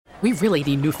We really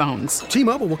need new phones.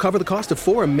 T-Mobile will cover the cost of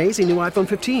 4 amazing new iPhone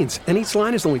 15s, and each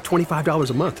line is only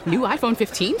 $25 a month. New iPhone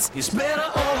 15s? It's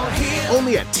better over here.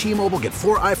 Only at T-Mobile, get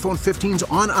 4 iPhone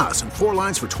 15s on us and 4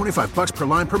 lines for $25 per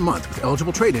line per month with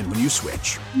eligible trade-in when you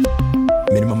switch.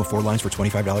 Minimum of 4 lines for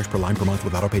 $25 per line per month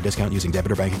with autopay discount using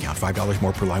debit or bank account. $5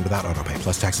 more per line without autopay,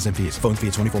 plus taxes and fees. Phone fee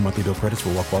at 24 monthly bill credits for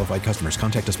well-qualified customers.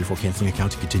 Contact us before canceling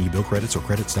account to continue bill credits or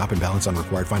credit stop and balance on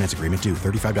required finance agreement due.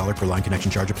 $35 per line connection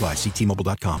charge applies. See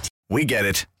T-Mobile.com. We get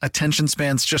it. Attention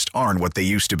spans just aren't what they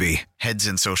used to be. Heads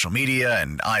in social media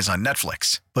and eyes on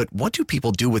Netflix. But what do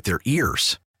people do with their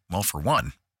ears? Well, for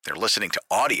one, they're listening to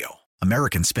audio.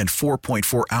 Americans spend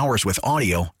 4.4 hours with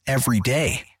audio every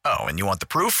day. Oh, and you want the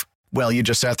proof? Well, you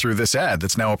just sat through this ad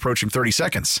that's now approaching 30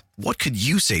 seconds. What could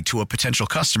you say to a potential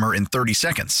customer in 30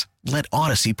 seconds? Let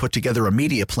Odyssey put together a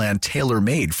media plan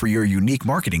tailor-made for your unique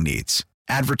marketing needs.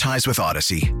 Advertise with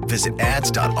Odyssey. Visit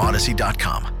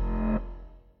ads.odyssey.com.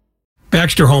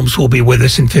 Baxter Holmes will be with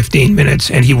us in 15 minutes,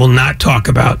 and he will not talk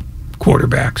about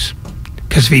quarterbacks.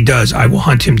 Because if he does, I will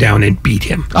hunt him down and beat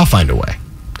him. I'll find a way.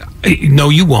 No,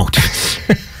 you won't.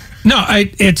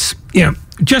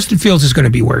 Justin Fields is going to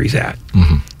be where he's at.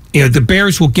 Mm-hmm. The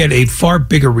Bears will get a far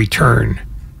bigger return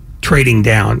trading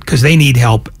down because they need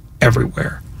help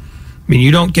everywhere. I mean, you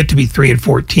don't get to be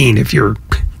 3-14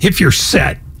 if you're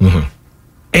set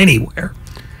anywhere.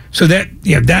 So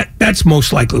that's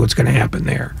most likely what's going to happen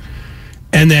there.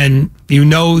 And then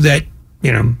that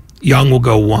Young will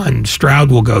go 1,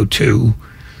 Stroud will go 2,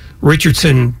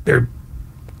 Richardson they're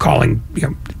calling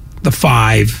the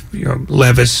 5,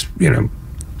 Levis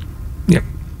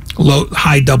low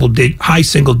high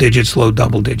single digits, low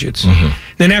double digits. Mm-hmm.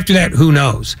 Then after that, who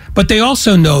knows? But they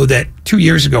also know that 2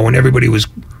 years ago when everybody was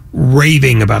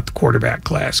raving about the quarterback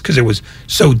class because it was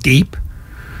so deep,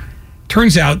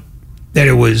 turns out that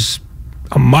it was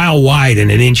a mile wide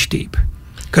and an inch deep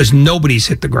because nobody's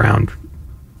hit the ground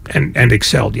and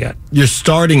excelled yet. You're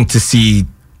starting to see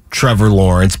Trevor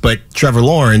Lawrence, but Trevor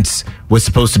Lawrence was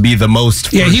supposed to be the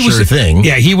most sure thing.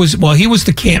 Yeah, he was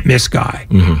the can't miss guy.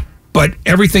 Mm-hmm. But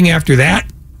everything after that,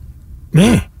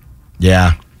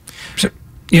 yeah. So,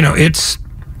 it's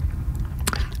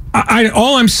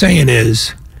all I'm saying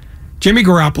is Jimmy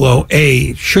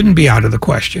Garoppolo, shouldn't be out of the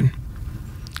question.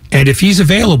 And if he's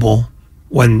available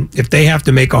if they have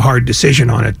to make a hard decision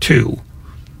on it too,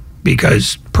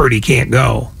 because Purdy can't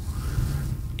go,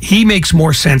 he makes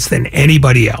more sense than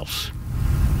anybody else.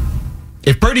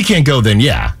 If Purdy can't go, then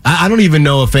yeah. I don't even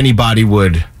know if anybody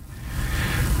would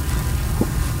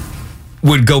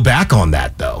go back on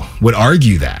that, though, would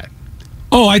argue that.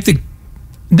 Oh, I think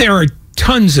there are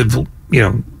tons of,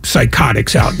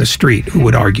 psychotics out in the street who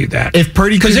would argue that. If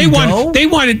Purdy couldn't go? They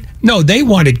wanted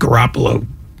Garoppolo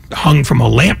hung from a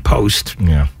lamppost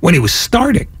when he was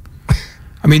starting.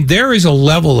 I mean, there is a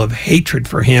level of hatred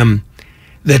for him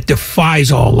that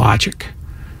defies all logic.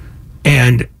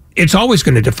 And it's always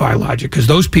going to defy logic because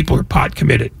those people are pot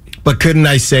committed. But couldn't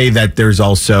I say that there's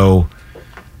also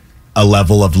a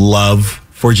level of love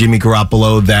for Jimmy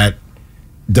Garoppolo that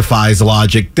defies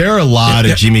logic? There are a lot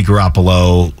of Jimmy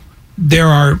Garoppolo.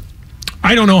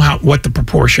 I don't know what the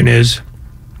proportion is,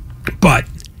 but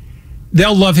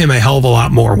they'll love him a hell of a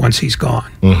lot more once he's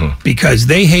gone because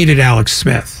they hated Alex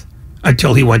Smith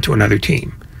until he went to another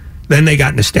team. Then they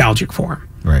got nostalgic for him.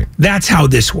 Right. That's how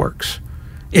this works.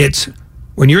 It's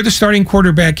when you're the starting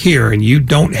quarterback here and you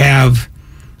don't have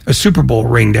a Super Bowl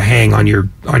ring to hang on your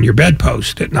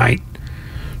bedpost at night,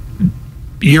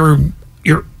 you're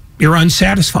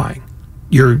unsatisfying.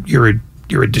 You're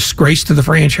a disgrace to the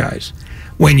franchise.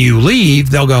 When you leave,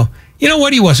 they'll go, you know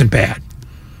what, he wasn't bad.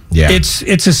 Yeah.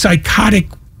 It's a psychotic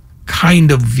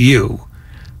kind of view,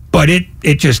 but it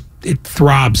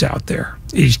throbs out there.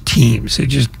 These teams,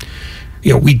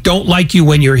 we don't like you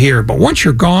when you're here, but once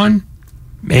you're gone,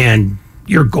 man,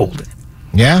 you're golden.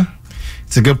 Yeah,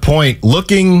 it's a good point.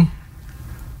 Looking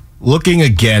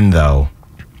again though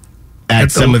at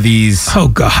some of these. Oh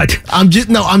God, I'm just.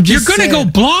 You're going to go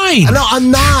blind. No, I'm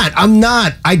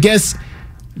not. I guess.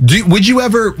 Would you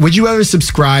ever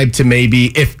subscribe to maybe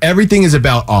if everything is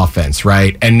about offense,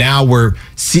 right? And now we're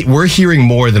hearing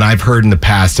more than I've heard in the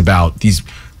past about these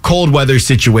cold weather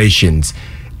situations.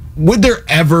 Would there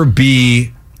ever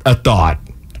be a thought,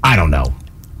 I don't know,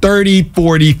 30,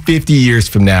 40, 50 years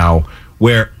from now,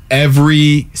 where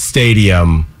every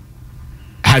stadium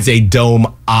has a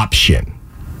dome option?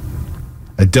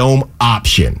 A dome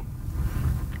option.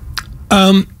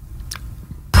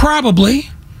 Probably.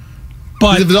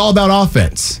 But it's all about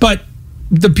offense. But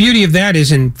the beauty of that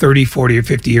is in 30, 40, or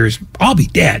 50 years, I'll be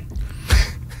dead.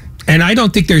 And I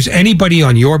don't think there's anybody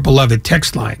on your beloved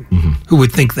text line who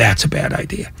would think that's a bad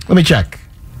idea. Let me check.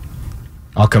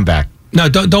 I'll come back. No,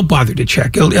 don't bother to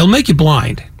check. It'll make you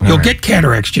blind. You'll get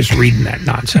cataracts just reading that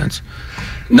nonsense.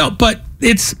 No, but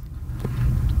the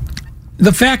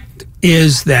fact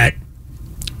is that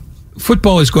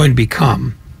football is going to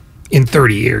become, in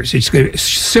 30 years, it's going to be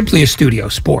simply a studio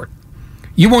sport.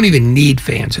 You won't even need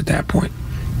fans at that point.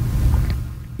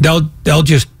 It'll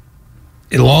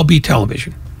all be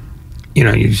television.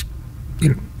 You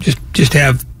just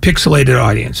have pixelated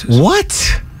audiences.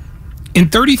 What? In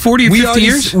 30, 40, or 50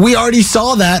 years? We already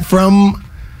saw that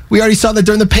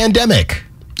during the pandemic.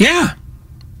 Yeah.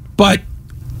 But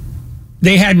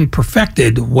they hadn't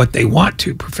perfected what they want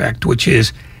to perfect, which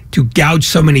is to gouge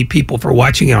so many people for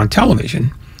watching it on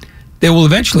television. They will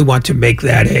eventually want to make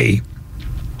that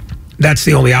that's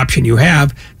the only option you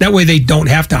have. That way they don't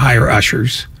have to hire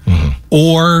ushers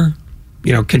or,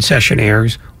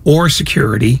 concessionaires or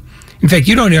security. In fact,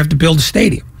 you don't even have to build a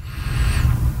stadium.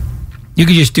 You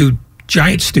can just do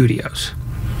giant studios.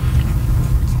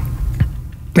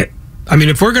 I mean,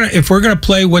 if we're gonna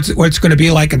play what's going to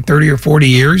be like in 30 or 40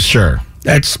 years, sure,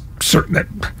 that's certain.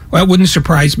 That wouldn't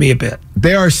surprise me a bit.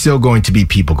 There are still going to be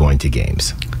people going to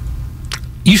games.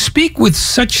 You speak with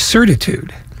such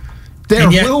certitude. There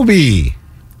will be.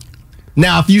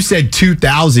 Now, if you said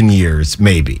 2,000 years,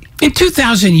 maybe. In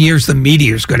 2,000 years, the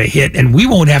meteor's going to hit, and we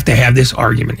won't have to have this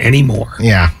argument anymore.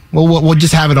 Yeah. Well, we'll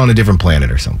just have it on a different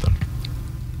planet or something.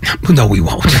 No, we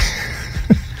won't.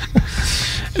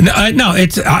 No,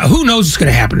 it's who knows what's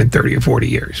going to happen in 30 or 40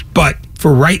 years. But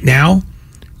for right now,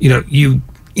 the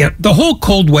whole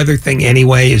cold weather thing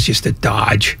anyway is just a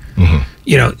dodge.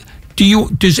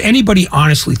 Mm-hmm. Does anybody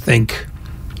honestly think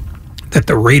that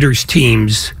the Raiders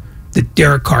teams that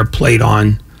Derek Carr played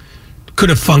on could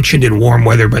have functioned in warm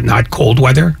weather but not cold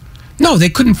weather? No, they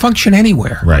couldn't function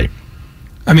anywhere. Right.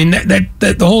 I mean, that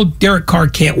the whole Derek Carr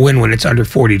can't win when it's under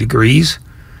 40 degrees.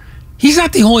 He's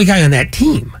not the only guy on that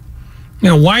team.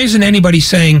 Why isn't anybody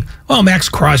saying, well, Max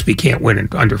Crosby can't win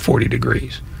under 40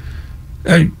 degrees?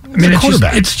 I mean,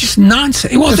 it's just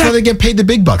nonsense. Well, that's why they get paid the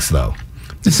big bucks, though.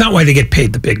 It's not why they get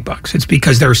paid the big bucks. It's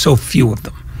because there are so few of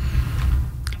them.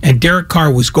 And Derek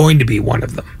Carr was going to be one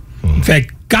of them. Mm. In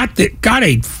fact, got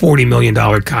a $40 million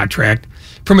contract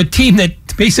from a team that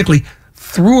basically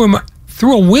threw him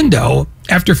through a window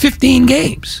after 15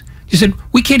 games. He said,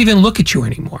 we can't even look at you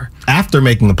anymore. After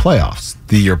making the playoffs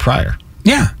the year prior.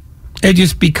 Yeah. And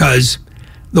just because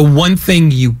the one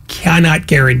thing you cannot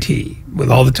guarantee,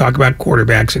 with all the talk about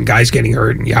quarterbacks and guys getting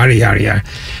hurt and yada, yada, yada,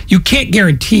 you can't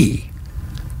guarantee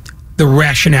the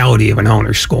rationality of an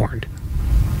owner scorned.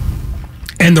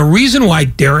 And the reason why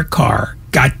Derek Carr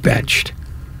got benched,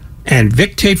 and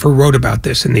Vic Tafur wrote about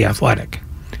this in The Athletic,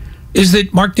 is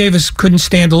that Mark Davis couldn't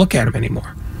stand to look at him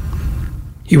anymore.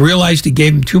 He realized he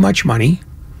gave him too much money,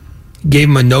 gave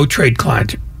him a no-trade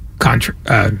clause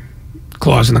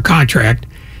in the contract.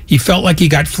 He felt like he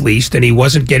got fleeced and he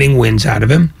wasn't getting wins out of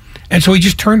him. And so he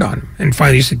just turned on him and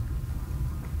finally said,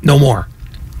 no more.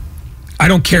 I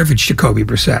don't care if it's Jacoby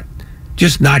Brissett.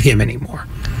 Just not him anymore.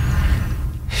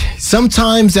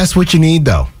 Sometimes that's what you need,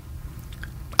 though.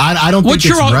 I don't think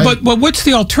it's right. But what's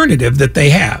the alternative that they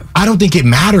have? I don't think it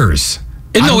matters.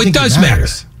 No, it does matter.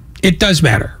 It does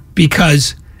matter.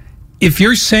 Because if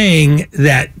you're saying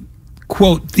that,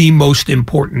 quote, the most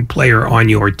important player on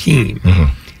your team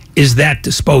is that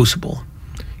disposable,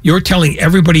 you're telling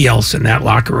everybody else in that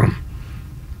locker room,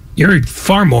 you're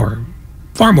far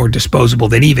more disposable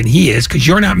than even he is, because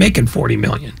you're not making $40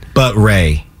 million. But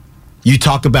Ray, you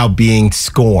talk about being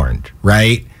scorned,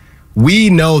 right? We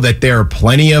know that there are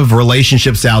plenty of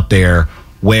relationships out there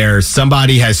where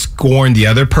somebody has scorned the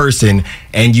other person,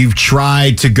 and you've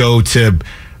tried to go to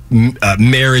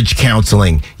marriage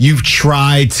counseling. You've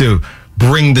tried to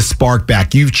bring the spark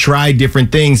back. You've tried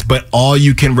different things, but all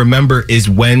you can remember is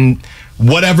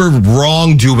whatever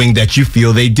wrongdoing that you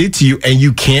feel they did to you, and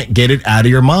you can't get it out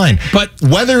of your mind. But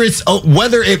whether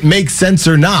it makes sense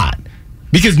or not,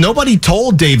 because nobody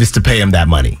told Davis to pay him that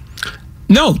money.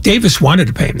 No, Davis wanted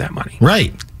to pay him that money.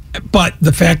 Right. But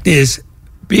the fact is,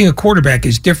 being a quarterback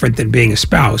is different than being a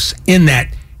spouse in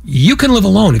that you can live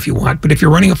alone if you want, but if you're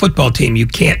running a football team, you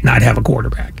can't not have a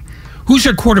quarterback. Who's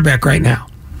their quarterback right now?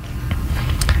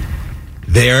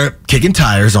 They're kicking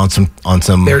tires on some.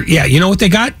 You know what they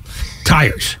got?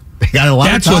 Tires. They got a lot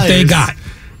of tires. That's what they got.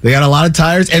 They got a lot of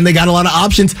tires, and they got a lot of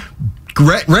options.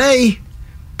 Ray,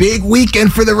 big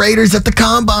weekend for the Raiders at the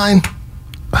Combine.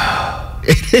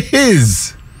 It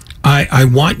is. I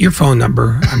want your phone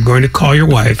number. I'm going to call your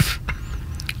wife.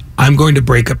 I'm going to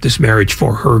break up this marriage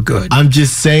for her good. I'm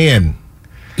just saying.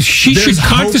 She should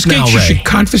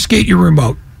confiscate your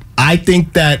remote. I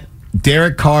think that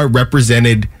Derek Carr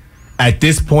represented at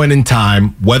this point in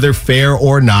time, whether fair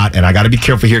or not, and I got to be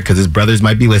careful here because his brothers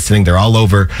might be listening. They're all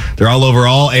over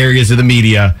all areas of the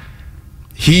media.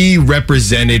 He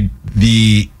represented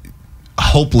the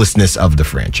hopelessness of the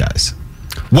franchise,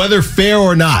 whether fair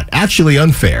or not. Actually,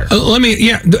 unfair.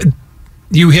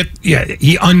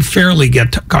 He unfairly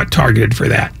got targeted for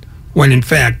that. When in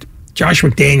fact, Josh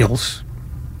McDaniels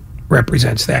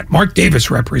represents that. Mark Davis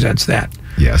represents that.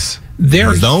 Yes,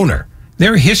 the owner.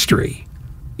 Their history,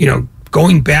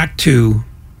 going back to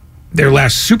their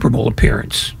last Super Bowl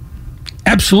appearance,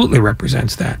 absolutely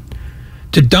represents that.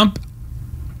 To dump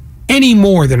any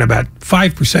more than about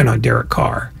 5% on Derek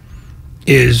Carr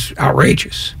is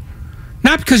outrageous.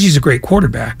 Not because he's a great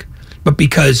quarterback, but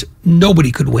because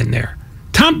nobody could win there.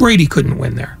 Tom Brady couldn't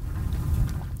win there.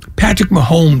 Patrick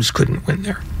Mahomes couldn't win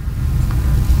there.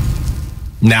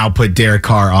 Now put Derek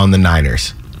Carr on the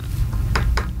Niners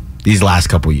these last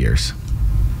couple years.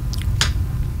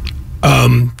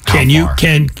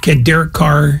 Can Derek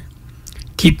Carr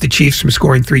keep the Chiefs from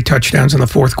scoring 3 touchdowns in the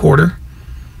fourth quarter?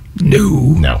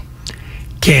 No.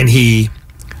 Can he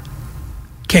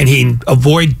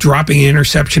avoid dropping an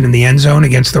interception in the end zone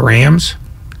against the Rams?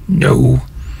 No.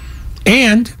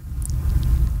 And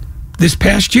this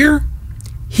past year,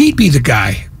 he'd be the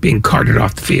guy being carted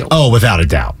off the field. Oh, without a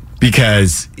doubt.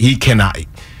 Because he cannot.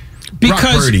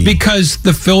 Because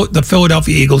the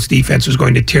Philadelphia Eagles defense was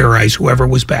going to terrorize whoever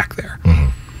was back there. Mm-hmm.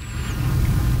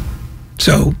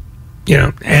 So,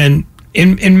 and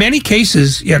in many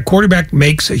cases, quarterback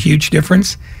makes a huge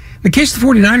difference. In the case of the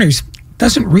 49ers,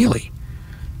 doesn't really.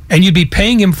 And you'd be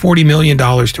paying him $40 million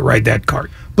to ride that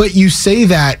cart. But you say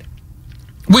that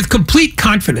with complete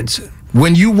confidence.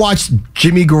 When you watched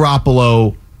Jimmy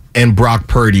Garoppolo and Brock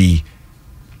Purdy,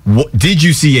 did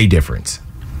you see a difference?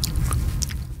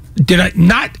 Did I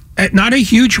not a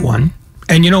huge one?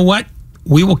 And you know what?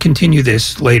 We will continue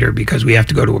this later because we have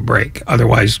to go to a break.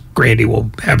 Otherwise, Grandy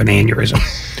will have an aneurysm,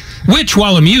 which,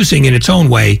 while amusing in its own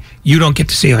way, you don't get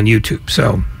to see on YouTube.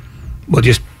 So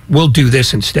we'll do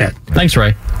this instead. Thanks,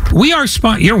 Ray.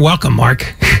 You're welcome,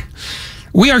 Mark.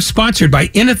 We are sponsored by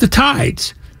Inn at the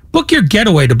Tides. Book your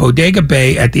getaway to Bodega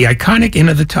Bay at the iconic Inn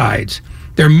of the Tides.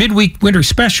 Their midweek winter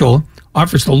special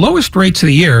offers the lowest rates of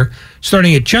the year,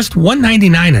 starting at just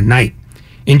 $199 a night.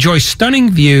 Enjoy stunning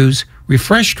views,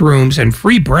 refreshed rooms, and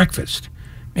free breakfast.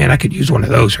 Man, I could use one of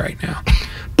those right now.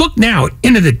 Book now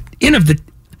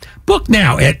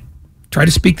at try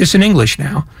to speak this in English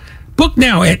now. Book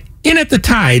now at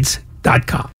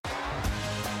inatthetides.com.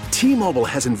 T-Mobile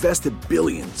has invested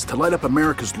billions to light up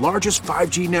America's largest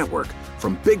 5G network,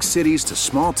 from big cities to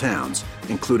small towns,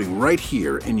 including right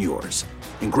here in yours.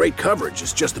 And great coverage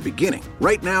is just the beginning.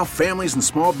 Right now, families and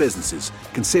small businesses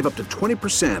can save up to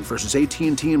 20% versus AT&T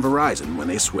and Verizon when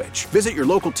they switch. Visit your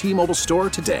local T-Mobile store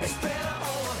today.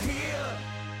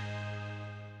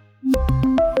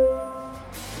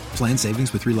 Plan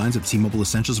savings with 3 lines of T-Mobile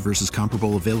Essentials versus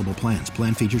comparable available plans.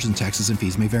 Plan features and taxes and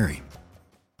fees may vary.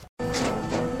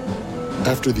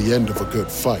 After the end of a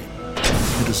good fight,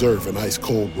 you deserve an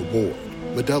ice-cold reward.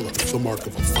 Modelo is the mark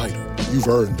of a fighter. You've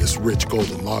earned this rich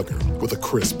golden lager with a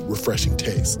crisp, refreshing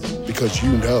taste. Because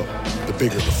you know, the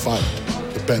bigger the fight,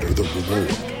 the better the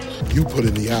reward. You put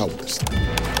in the hours,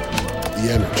 the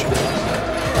energy,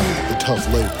 the tough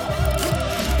labor.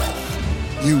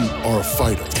 You are a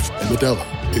fighter, and Modelo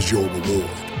is your reward.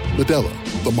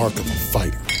 Modelo, the mark of a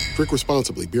fighter. Drink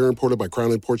responsibly. Beer imported by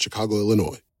Crown Imports, Chicago,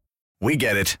 Illinois. We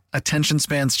get it. Attention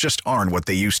spans just aren't what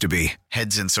they used to be.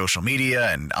 Heads in social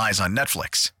media and eyes on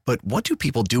Netflix. But what do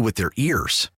people do with their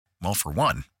ears? Well, for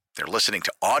one, they're listening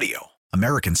to audio.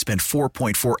 Americans spend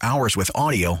 4.4 hours with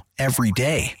audio every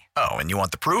day. Oh, and you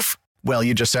want the proof? Well,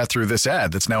 you just sat through this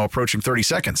ad that's now approaching 30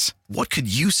 seconds. What could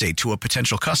you say to a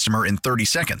potential customer in 30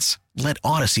 seconds? Let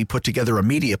Odyssey put together a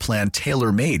media plan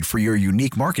tailor-made for your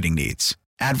unique marketing needs.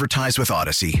 Advertise with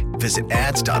Odyssey. Visit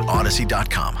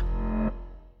ads.odyssey.com.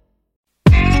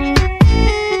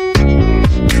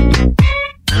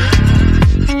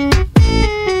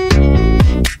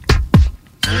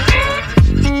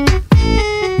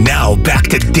 Now back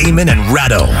to Damon and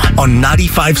Ratto on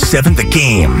 95.7 The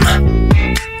Game.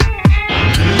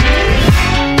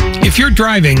 If you're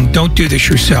driving, don't do this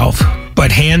yourself,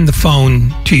 but hand the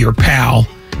phone to your pal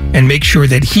and make sure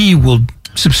that he will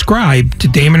subscribe to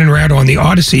Damon and Ratto on the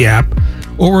Odyssey app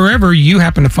or wherever you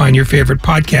happen to find your favorite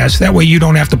podcast. That way you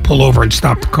don't have to pull over and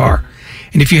stop the car.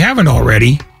 And if you haven't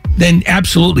already, then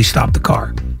absolutely stop the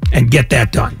car and get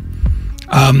that done.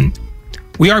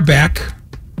 We are back.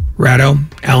 Ratto,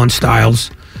 Alan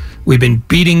Stiles. We've been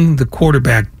beating the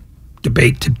quarterback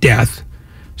debate to death,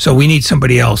 so we need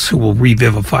somebody else who will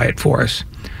revivify it for us.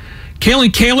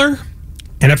 Kalen Kaler,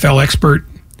 NFL expert,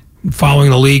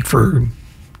 following the league for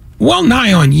well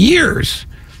nigh on years,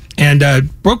 and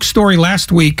broke story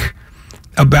last week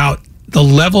about the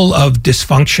level of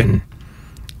dysfunction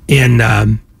in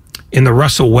the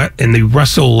Russell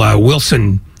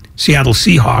Wilson Seattle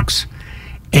Seahawks.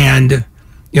 And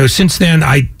since then,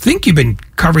 I think you've been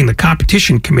covering the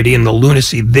competition committee and the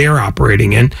lunacy they're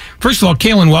operating in. First of all,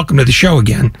 Kaylin, welcome to the show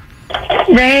again.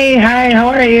 Ray, hi, how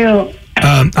are you?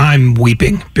 I'm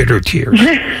weeping bitter tears.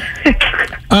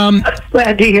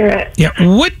 Glad to hear it. Yeah,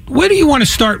 what do you want to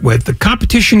start with? The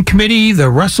competition committee, the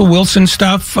Russell Wilson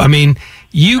stuff? I mean,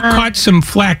 you caught some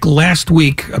flack last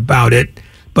week about it,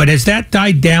 but has that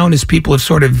died down as people have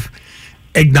sort of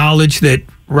acknowledged that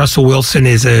Russell Wilson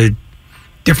is a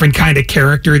different kind of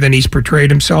character than he's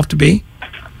portrayed himself to be?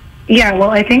 Yeah,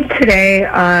 well, I think today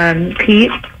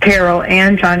Pete Carroll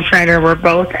and John Schneider were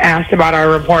both asked about our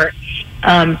report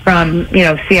from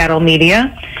Seattle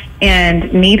media,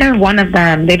 and neither one of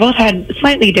them, they both had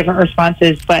slightly different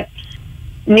responses, but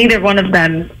neither one of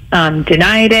them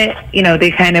denied it.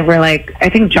 They kind of were like, I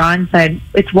think John said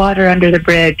it's water under the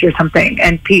bridge or something,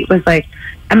 and Pete was like,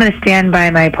 I'm going to stand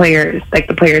by my players, like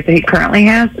the players that he currently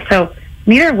has. So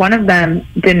neither one of them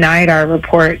denied our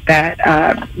report that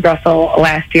Russell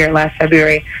last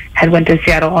February, had went to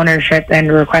Seattle ownership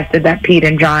and requested that Pete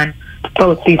and John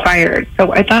both be fired.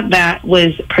 So I thought that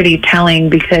was pretty telling,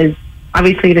 because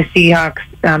obviously the Seahawks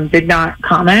did not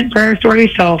comment for our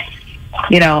story. So,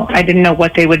 I didn't know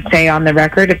what they would say on the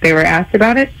record if they were asked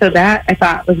about it. So that I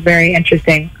thought was very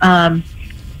interesting. And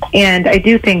I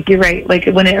do think you're right. Like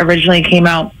when it originally came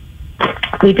out,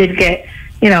 we did get,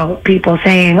 people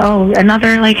saying, oh,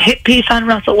 another hit piece on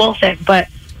Russell Wilson. But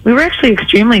we were actually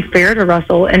extremely fair to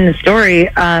Russell in the story.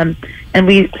 And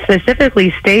we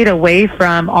specifically stayed away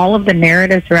from all of the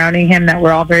narrative surrounding him that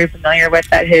we're all very familiar with,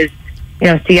 that his,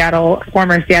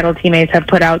 former Seattle teammates have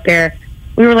put out there.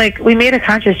 We were we made a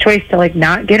conscious choice to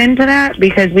not get into that,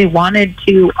 because we wanted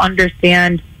to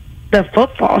understand the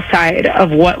football side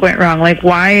of what went wrong.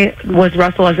 Why was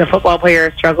Russell as a football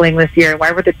player struggling this year?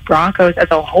 Why were the Broncos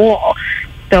as a whole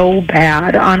so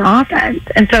bad on offense?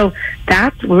 And so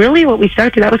that's really what we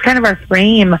started. That was kind of our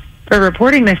frame for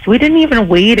reporting this. We didn't even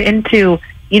wade into,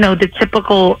 the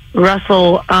typical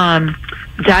Russell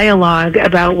dialogue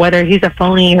about whether he's a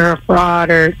phony or a fraud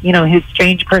or, his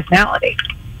strange personality.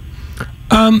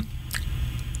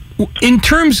 In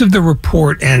terms of the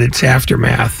report and its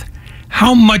aftermath,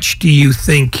 how much do you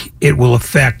think it will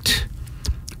affect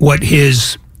what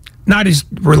not his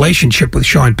relationship with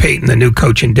Sean Payton, the new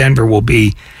coach in Denver, will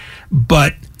be,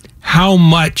 but how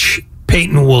much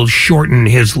Payton will shorten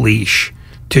his leash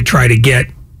to try to get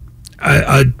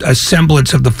a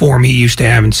semblance of the form he used to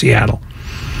have in Seattle?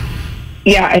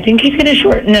 Yeah, I think he's going to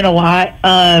shorten it a lot,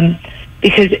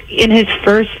 because in his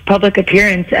first public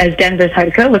appearance as Denver's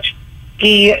head coach,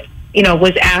 he,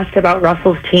 was asked about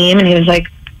Russell's team, and he was like,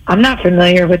 I'm not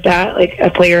familiar with that, a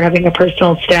player having a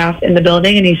personal staff in the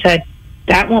building. And he said,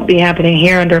 that won't be happening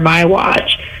here under my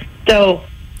watch. So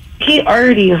he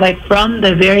already, from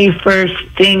the very first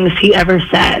things he ever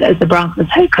said as the Broncos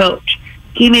head coach,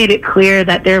 he made it clear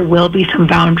that there will be some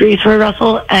boundaries for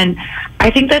Russell. And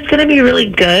I think that's going to be really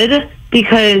good,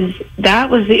 because that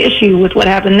was the issue with what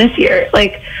happened this year.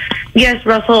 Yes,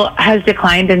 Russell has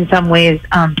declined in some ways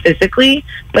physically,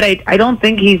 but I don't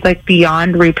think he's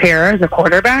beyond repair as a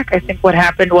quarterback. I think what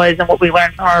happened was, and what we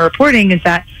learned from our reporting, is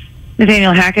that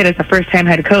Nathaniel Hackett is a first-time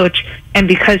head coach, and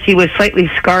because he was slightly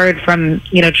scarred from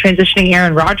transitioning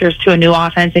Aaron Rodgers to a new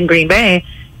offense in Green Bay,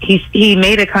 he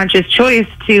made a conscious choice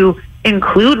to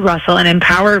include Russell and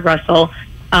empower Russell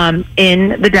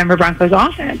in the Denver Broncos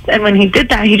offense. And when he did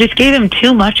that, he just gave him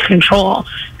too much control.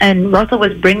 And Russell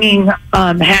was bringing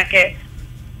Hackett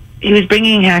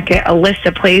a list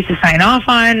of plays to sign off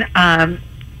on,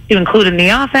 to include in the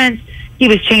offense. He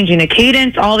was changing the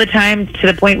cadence all the time, to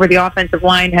the point where the offensive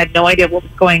line had no idea what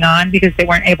was going on, because they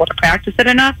weren't able to practice it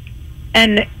enough.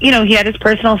 And, he had his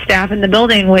personal staff in the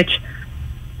building, which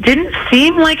didn't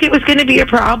seem like it was going to be a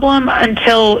problem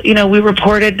until, we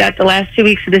reported that the last 2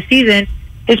 weeks of the season,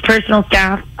 his personal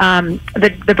staff,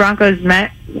 the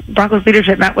Broncos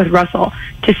leadership met with Russell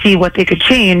to see what they could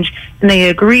change, and they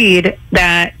agreed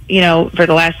that, for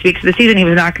the last 2 weeks of the season, he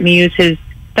was not going to use his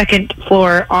second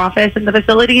floor office in the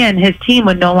facility, and his team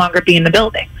would no longer be in the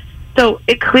building. So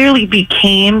it clearly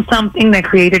became something that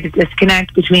created a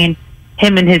disconnect between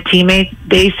him and his teammates,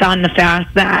 based on the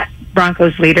fact that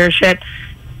Broncos leadership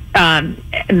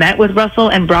met with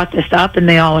Russell and brought this up, and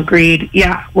they all agreed,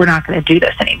 yeah, we're not going to do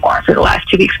this anymore for the last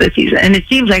 2 weeks of the season. And it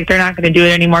seems like they're not going to do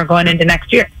it anymore going into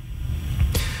next year.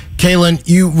 Kaylin,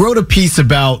 you wrote a piece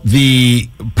about the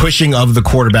pushing of the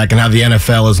quarterback and how the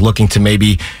NFL is looking to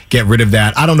maybe get rid of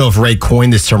that. I don't know if Ray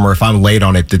coined this term or if I'm late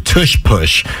on it, the tush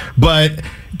push. But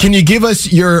can you give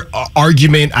us your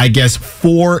argument, I guess,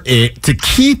 for it, to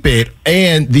keep it,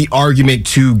 and the argument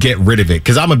to get rid of it?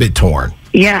 Because I'm a bit torn.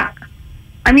 Yeah.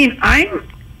 I mean, I'm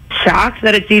shocked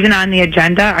that it's even on the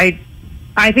agenda.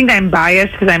 I think I'm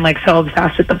biased because I'm like so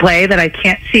obsessed with the play that I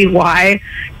can't see why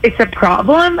it's a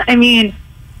problem. I mean,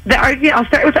 I'll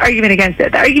start with the argument against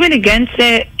it. The argument against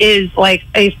it is like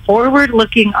a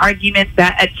forward-looking argument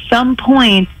that at some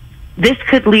point this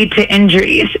could lead to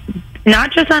injuries,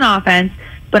 not just on offense,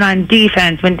 but on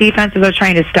defense. When defenses are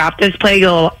trying to stop this play,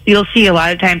 you'll see a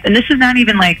lot of times, and this is not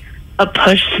even like a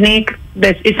push sneak.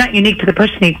 It's not unique to the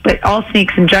push sneak, but all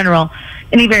sneaks in general,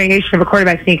 any variation of a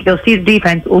quarterback sneak, you'll see the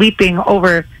defense leaping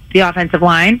over the offensive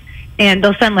line, and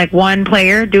they'll send like one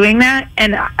player doing that.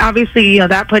 And obviously,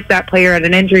 that puts that player at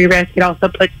an injury risk. It also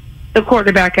puts the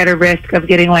quarterback at a risk of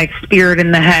getting like speared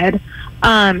in the head.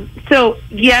 So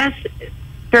yes,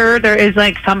 sure, there is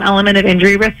like some element of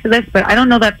injury risk to this, but I don't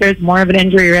know that there's more of an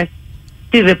injury risk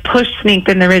to the push sneak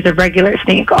than there is a regular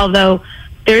sneak. Although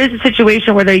there is a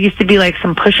situation where there used to be like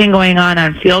some pushing going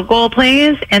on field goal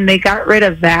plays, and they got rid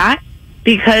of that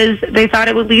because they thought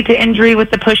it would lead to injury with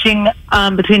the pushing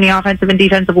between the offensive and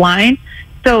defensive line.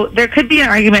 So there could be an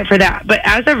argument for that. But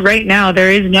as of right now, there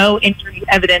is no injury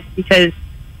evidence because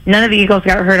none of the Eagles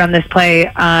got hurt on this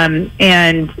play.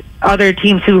 And other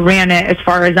teams who ran it, as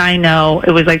far as I know, it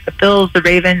was like the Bills, the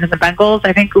Ravens, and the Bengals,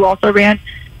 I think, who also ran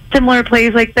similar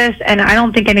plays like this. And I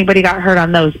don't think anybody got hurt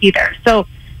on those either. So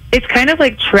it's kind of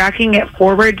like tracking it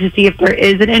forward to see if there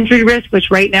is an injury risk,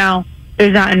 which right now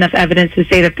there's not enough evidence to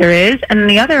say that there is. And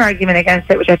the other argument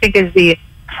against it, which I think is the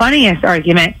funniest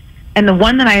argument, and the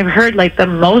one that I've heard like the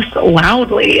most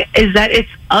loudly, is that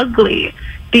it's ugly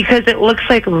because it looks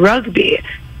like rugby.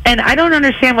 And I don't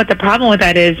understand what the problem with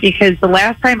that is, because the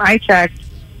last time I checked,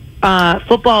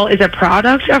 football is a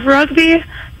product of rugby.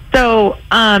 So,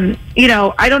 I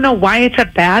don't know why it's a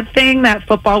bad thing that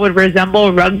football would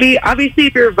resemble rugby. Obviously,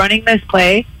 if you're running this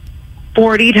play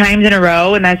 40 times in a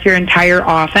row and that's your entire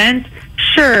offense,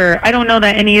 sure, I don't know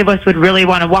that any of us would really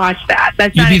want to watch that.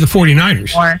 You'd be the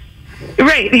 49ers. Anymore.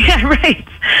 Right, yeah, right.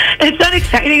 It's not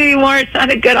exciting anymore. It's not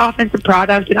a good offensive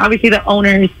product. And obviously the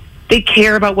owners, they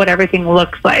care about what everything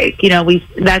looks like.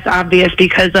 That's obvious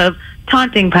because of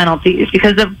taunting penalties,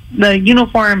 because of the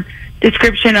uniform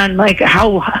description on like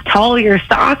how tall your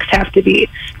socks have to be.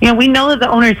 We know that the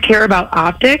owners care about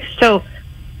optics. So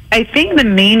I think the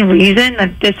main reason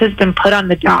that this has been put on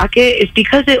the docket is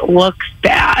because it looks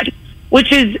bad,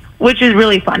 which is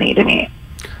really funny to me.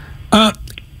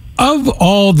 Of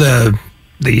all the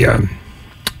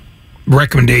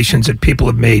recommendations that people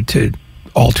have made to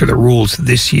alter the rules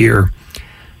this year,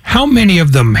 how many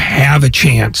of them have a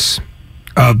chance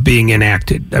of being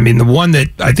enacted? I mean, the one that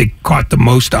I think caught the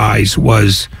most eyes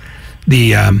was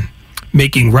the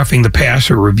making roughing the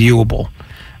passer reviewable.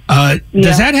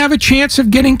 Does that have a chance of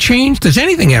getting changed? Does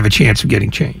anything have a chance of getting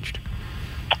changed?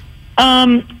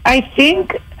 I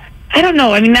think, I don't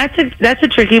know. I mean, that's a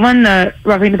tricky one, the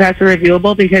roughing the passer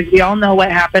reviewable, because we all know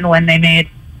what happened when they made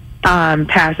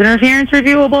pass interference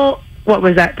reviewable. What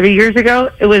was that, 3 years ago?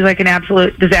 It was like an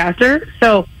absolute disaster.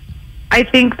 So I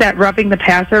think that roughing the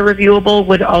passer reviewable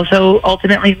would also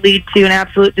ultimately lead to an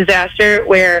absolute disaster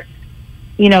where,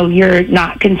 you're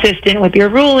not consistent with your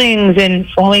rulings, and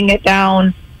slowing it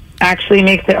down actually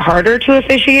makes it harder to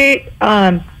officiate.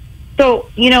 I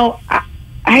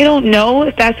don't know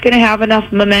if that's going to have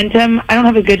enough momentum. I don't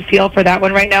have a good feel for that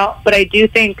one right now, but I do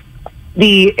think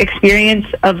the experience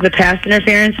of the pass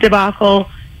interference debacle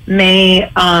may,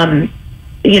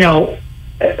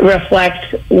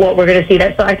 reflect what we're going to see.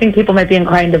 So I think people might be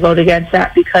inclined to vote against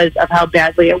that because of how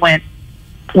badly it went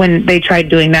when they tried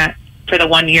doing that for the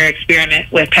 1-year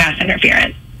experiment with pass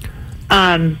interference.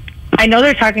 I know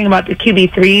they're talking about the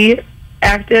QB3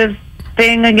 active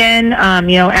thing again,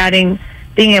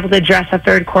 being able to dress a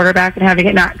third quarterback and having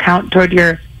it not count toward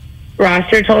your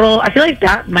roster total. I feel like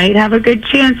that might have a good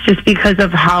chance just because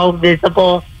of how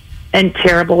visible and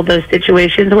terrible those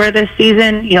situations were this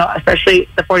season, especially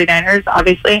the 49ers,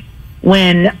 obviously,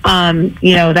 when,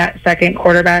 that second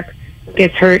quarterback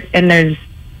gets hurt and there's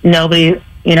nobody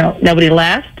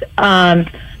left.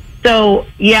 So,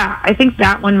 yeah, I think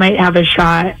that one might have a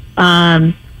shot.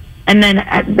 And then,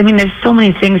 there's so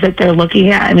many things that they're looking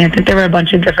at. I think there were a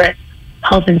bunch of different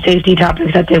health and safety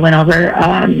topics that they went over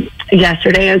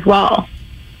yesterday as well.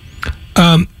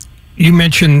 You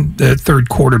mentioned the third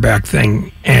quarterback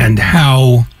thing and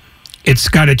how it's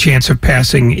got a chance of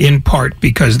passing in part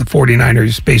because the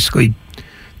 49ers basically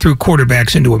threw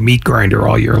quarterbacks into a meat grinder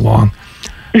all year long.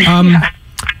 I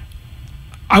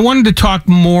wanted to talk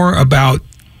more about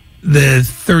the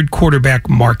third quarterback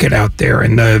market out there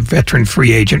and the veteran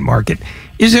free agent market.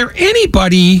 Is there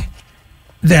anybody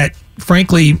that,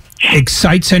 frankly,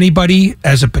 excites anybody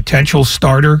as a potential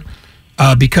starter?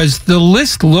 Because the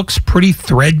list looks pretty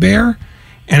threadbare,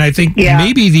 and I think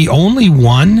maybe the only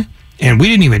one, and we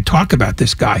didn't even talk about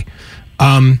this guy,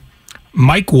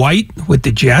 Mike White with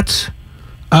the Jets.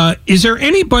 Is there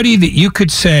anybody that you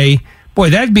could say, boy,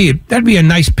 that'd be a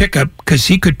nice pickup because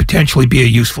he could potentially be a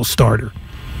useful starter?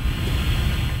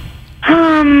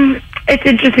 It's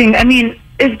interesting. I mean,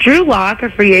 is Drew Lock a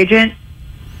free agent?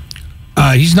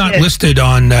 He's not listed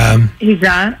on. He's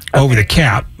not over the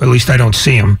cap. At least I don't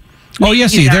see him. Oh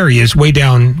yes, there he is, way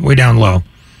down low.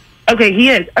 Okay, he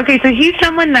is. Okay, so he's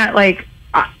someone that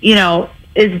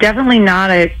is definitely not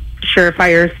a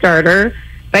surefire starter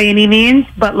by any means,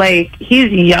 but he's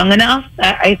young enough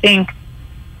that I think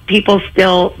people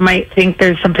still might think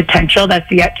there's some potential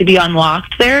that's yet to be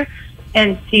unlocked there.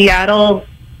 And Seattle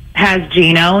has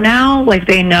Geno now.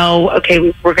 They know, okay,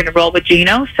 we're going to roll with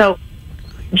Geno. So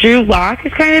Drew Lock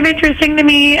is kind of interesting to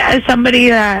me as somebody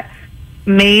that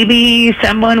maybe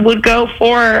someone would go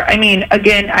for. I mean,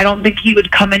 again, I don't think he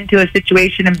would come into a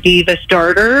situation and be the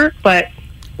starter, but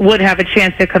would have a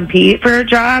chance to compete for a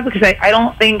job because I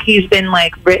don't think he's been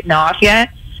written off yet.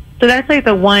 So that's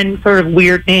the one sort of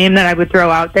weird name that I would throw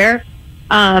out there.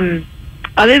 Other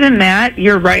than that,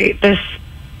 you're right. This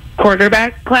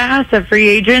quarterback class of free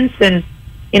agents and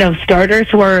starters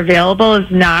who are available is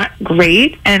not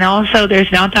great, and also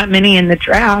there's not that many in the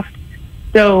draft.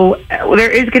 So there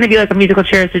is going to be a musical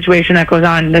chair situation that goes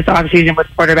on this offseason with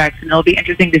quarterbacks, and it'll be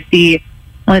interesting to see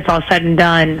when it's all said and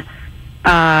done,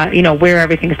 where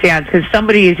everything stands, because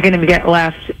somebody is going to get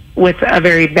left with a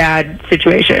very bad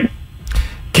situation.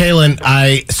 Kaylin,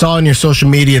 I saw on your social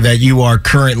media that you are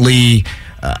currently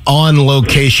on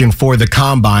location for the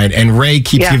Combine, and Ray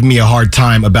keeps giving me a hard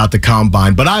time about the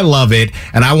Combine, but I love it,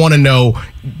 and I want to know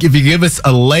if you give us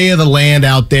a lay of the land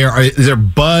out there. Is there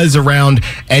buzz around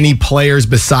any players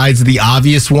besides the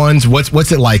obvious ones?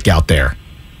 What's it like out there?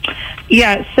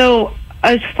 Yeah, so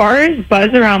as far as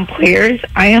buzz around players,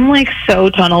 I am so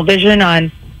tunnel vision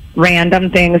on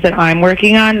random things that I'm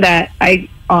working on that I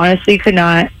honestly could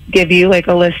not give you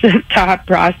a list of top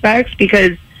prospects,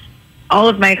 because all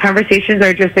of my conversations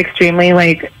are just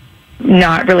extremely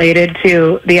not related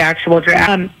to the actual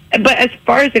draft. But as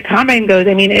far as the Combine goes,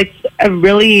 I mean, it's a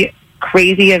really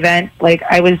crazy event.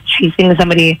 I was chasing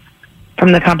somebody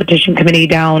from the competition committee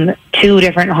down 2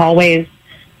 different hallways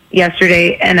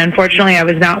yesterday, and unfortunately I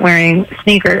was not wearing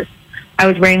sneakers. I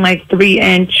was wearing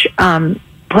 3-inch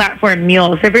platform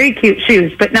mules. They're very cute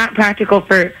shoes, but not practical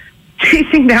for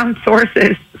chasing down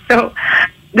sources. So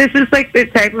this is the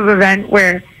type of event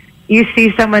where you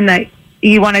see someone that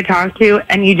you want to talk to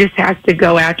and you just have to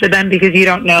go after them because you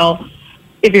don't know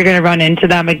if you're going to run into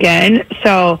them again.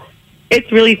 So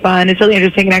it's really fun. It's really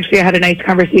interesting. And actually I had a nice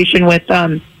conversation with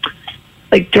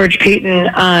George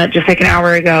Payton just an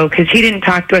hour ago, because he didn't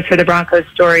talk to us for the Broncos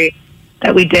story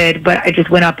that we did, but I just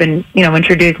went up and,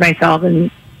 introduced myself,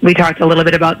 and we talked a little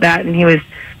bit about that, and he was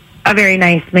a very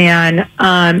nice man.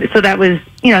 So that was,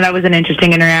 that was an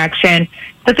interesting interaction.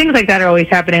 So things like that are always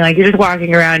happening. You're just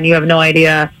walking around and you have no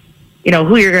idea,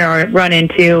 who you're going to run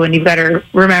into, and you've got to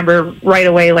remember right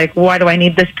away, why do I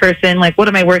need this person? What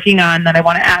am I working on that I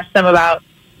want to ask them about?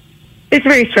 It's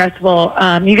very stressful.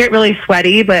 You get really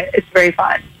sweaty, but it's very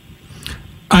fun.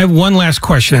 I have one last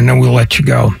question, and then we'll let you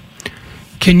go.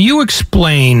 Can you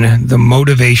explain the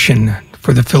motivation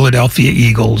for the Philadelphia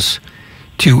Eagles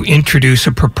to introduce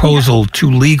a proposal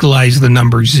to legalize the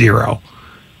number 0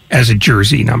 as a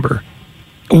jersey number?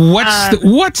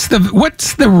 What's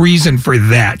the reason for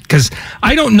that? Because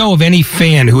I don't know of any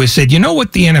fan who has said, you know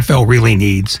what the NFL really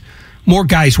needs? More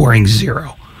guys wearing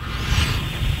 0.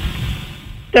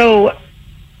 So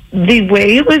the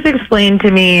way it was explained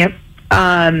to me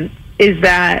is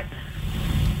that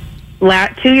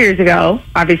 2 years ago,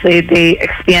 obviously, they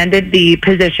expanded the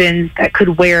positions that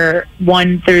could wear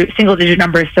 1 through single-digit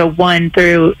numbers, so 1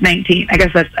 through 19. I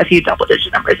guess that's a few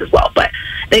double-digit numbers as well. But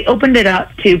they opened it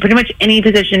up to pretty much any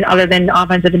position other than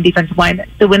offensive and defensive linemen.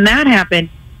 So when that happened,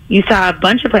 you saw a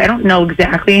bunch of players. I don't know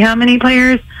exactly how many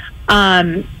players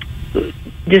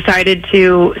decided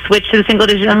to switch to the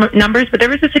single-digit numbers, but there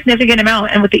was a significant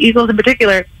amount. And with the Eagles in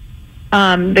particular,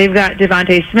 they've got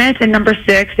Devontae Smith at number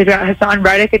 6. They've got Hassan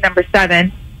Reddick at number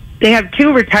 7. They have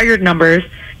 2 retired numbers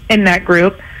in that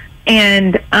group.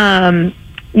 And, when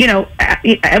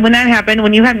that happened,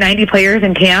 when you have 90 players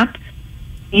in camp,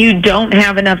 you don't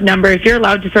have enough numbers. You're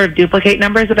allowed to sort of duplicate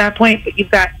numbers at that point,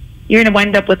 but you're going to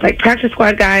wind up with like practice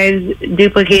squad guys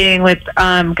duplicating with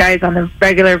guys on the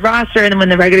regular roster, and then when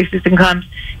the regular season comes,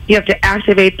 you have to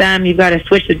activate them. You've got to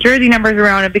switch the jersey numbers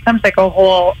around. It becomes like a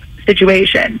whole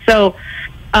situation. So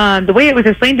the way it was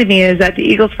explained to me is that the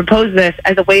Eagles proposed this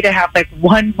as a way to have like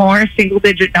one more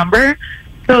single-digit number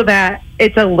so that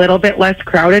it's a little bit less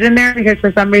crowded in there, because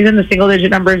for some reason the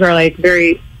single-digit numbers are like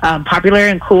very popular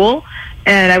and cool.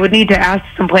 And I would need to ask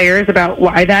some players about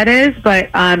why that is, but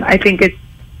I think it's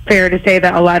fair to say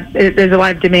that there's a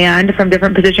lot of demand from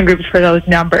different position groups for those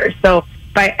numbers. So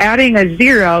by adding a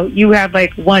 0, you have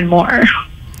like one more.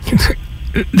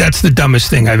 That's the dumbest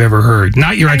thing I've ever heard.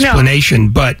 Not your explanation,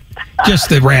 but just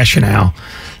the rationale.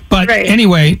 But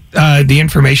anyway, the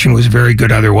information was very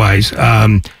good otherwise.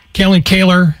 Kalyn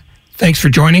Kahler, thanks for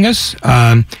joining us.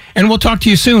 And we'll talk to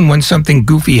you soon when something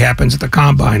goofy happens at the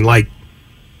Combine, like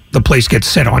the place gets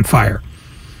set on fire.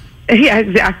 Yeah,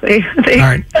 exactly. All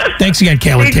right. Thanks again,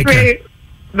 Kalyn. Take care.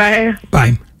 Bye.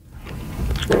 Bye.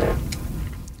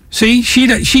 See,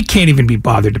 she can't even be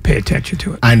bothered to pay attention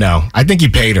to it. I know. I think he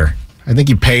paid her. I'd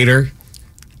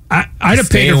have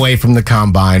paid her away from the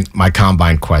Combine. My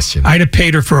Combine question. I'd have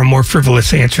paid her for a more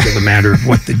frivolous answer to the matter of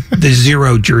what the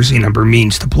 0 jersey number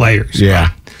means to players.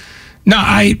 Yeah.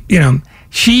 No,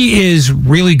 she is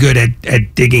really good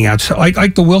at digging out,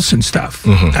 like the Wilson stuff.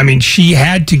 Mm-hmm. I mean, she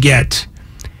had to get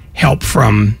help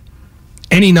from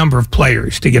any number of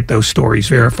players to get those stories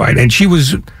verified, and she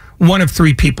was one of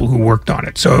 3 people who worked on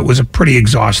it. So it was a pretty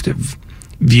exhaustive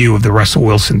view of the Russell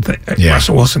Wilson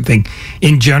thing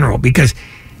in general, because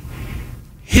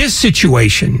his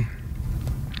situation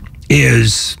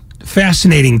is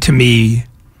fascinating to me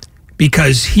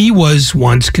because he was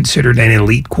once considered an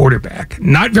elite quarterback,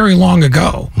 not very long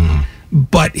ago,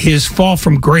 but his fall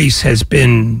from grace has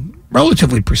been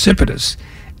relatively precipitous.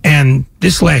 And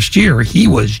this last year, he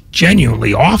was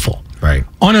genuinely awful. Right.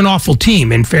 On an awful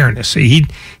team, in fairness. He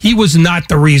was not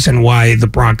the reason why the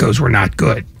Broncos were not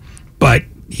good, but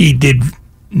he did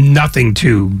nothing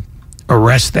to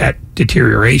arrest that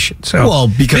deterioration. So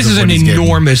because this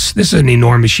is an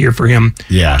enormous year for him.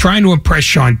 Yeah. Trying to impress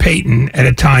Sean Payton at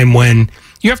a time when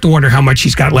you have to wonder how much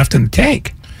he's got left in the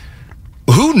tank.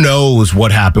 Who knows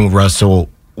what happened with Russell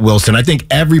Wilson? I think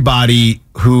everybody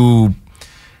who,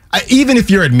 even if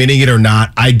you're admitting it or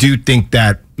not, I do think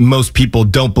that most people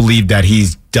don't believe that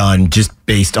he's done just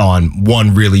based on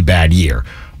one really bad year.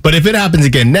 But if it happens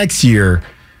again next year,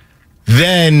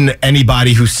 then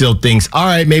anybody who still thinks, all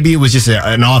right, maybe it was just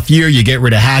an off year, you get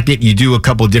rid of Hackett, you do a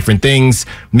couple of different things,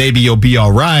 maybe you'll be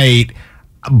all right.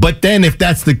 But then if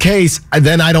that's the case,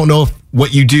 then I don't know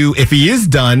what you do if he is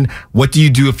done. What do you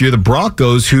do if you're the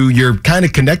Broncos, who you're kind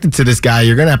of connected to this guy?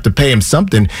 You're going to have to pay him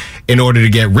something in order to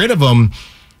get rid of him.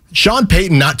 Sean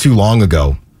Payton, not too long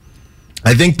ago,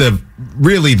 I think the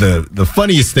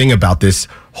funniest thing about this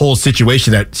whole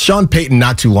situation, that Sean Payton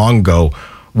not too long ago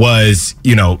was,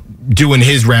 doing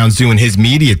his rounds, doing his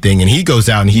media thing, and he goes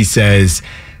out and he says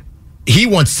he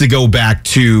wants to go back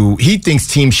to, he thinks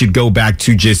teams should go back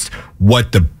to just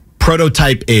what the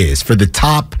prototype is for the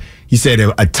top. He said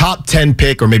a top 10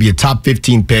 pick or maybe a top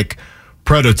 15 pick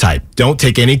prototype. Don't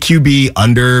take any QB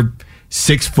under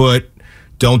 6 foot.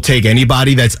 Don't take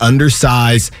anybody that's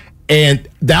undersized. And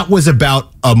that was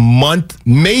about a month,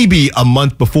 maybe a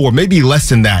month before, maybe less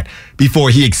than that, before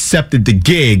he accepted the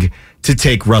gig to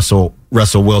take Russell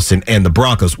Wilson and the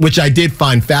Broncos, which I did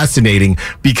find fascinating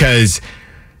because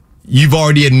you've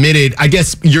already admitted, I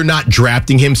guess you're not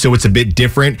drafting him, so it's a bit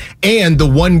different. And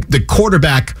the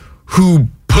quarterback who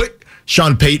put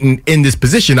Sean Payton in this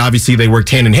position, obviously they worked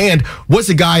hand in hand, was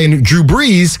a guy in Drew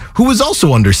Brees who was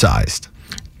also undersized.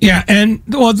 Yeah, and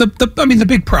the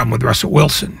big problem with Russell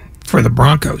Wilson for the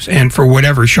Broncos and for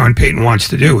whatever Sean Payton wants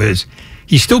to do is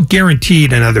he's still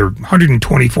guaranteed another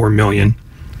 $124 million.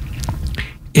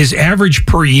 His average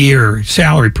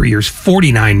salary per year is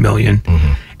 $49 million,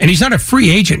 and he's not a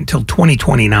free agent until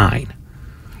 2029.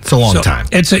 It's a long time.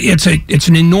 It's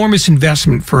an enormous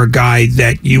investment for a guy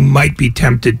that you might be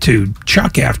tempted to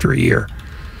chuck after a year,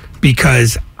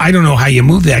 because I don't know how you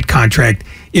move that contract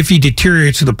if he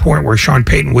deteriorates to the point where Sean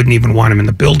Payton wouldn't even want him in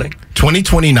the building.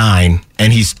 2029,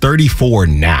 and he's 34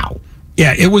 now.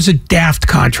 Yeah, it was a daft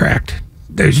contract.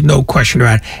 There's no question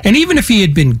about it. And even if he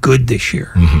had been good this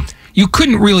year, you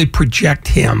couldn't really project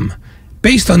him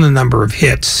based on the number of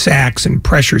hits, sacks, and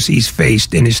pressures he's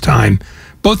faced in his time,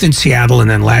 both in Seattle and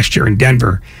then last year in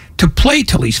Denver, to play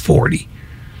till he's 40.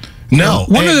 No.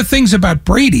 One of the things about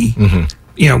Brady,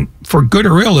 for good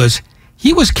or ill, is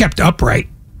he was kept upright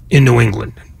in New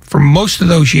England for most of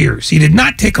those years. He did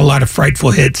not take a lot of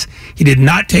frightful hits. He did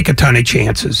not take a ton of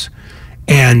chances.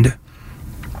 And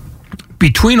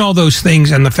between all those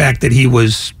things and the fact that he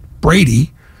was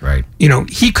Brady, right?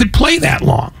 He could play that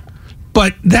long.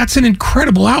 But that's an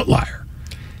incredible outlier.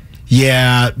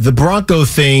 Yeah, the Bronco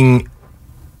thing,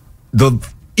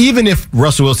 even if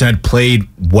Russell Wilson had played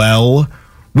well,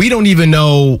 we don't even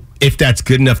know if that's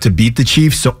good enough to beat the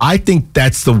Chiefs. So I think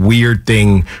that's the weird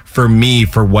thing for me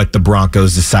for what the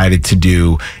Broncos decided to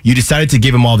do. You decided to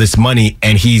give him all this money,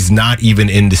 and he's not even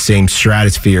in the same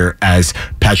stratosphere as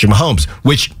Patrick Mahomes,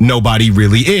 which nobody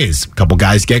really is. A couple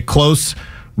guys get close.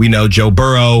 We know Joe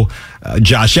Burrow,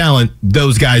 Josh Allen,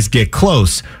 those guys get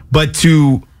close. But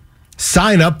to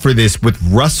sign up for this with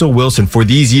Russell Wilson for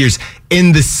these years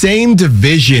in the same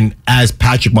division as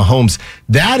Patrick Mahomes,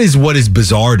 that is what is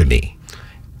bizarre to me.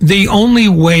 The only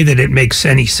way that it makes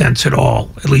any sense at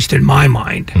all, at least in my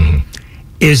mind,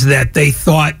 is that they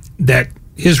thought that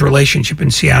his relationship in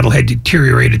Seattle had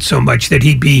deteriorated so much that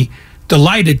he'd be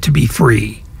delighted to be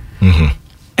free.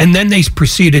 And then they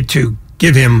proceeded to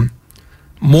give him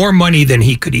more money than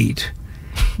he could eat,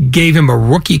 gave him a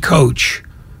rookie coach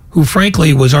who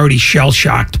frankly was already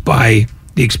shell-shocked by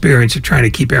the experience of trying to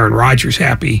keep Aaron Rodgers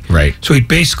happy. Right. So he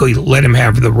basically let him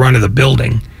have the run of the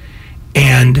building.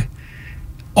 And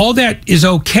all that is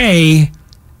okay,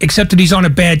 except that he's on a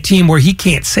bad team where he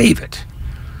can't save it.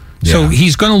 Yeah. So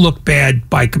he's going to look bad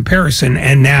by comparison,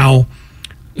 and now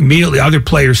immediately other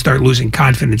players start losing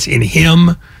confidence in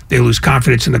him. They lose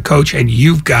confidence in the coach, and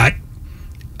you've got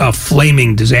a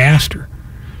flaming disaster.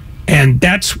 And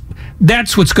that's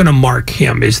what's going to mark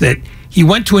him, is that he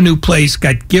went to a new place,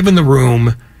 got given the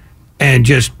room, and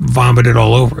just vomited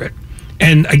all over it.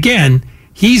 And again,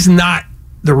 he's not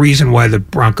the reason why the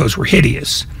Broncos were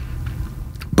hideous,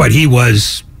 but he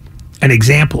was an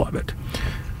example of it.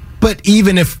 But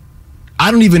even if,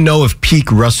 I don't even know if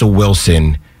peak Russell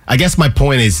Wilson, I guess my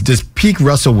point is, does peak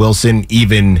Russell Wilson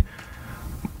even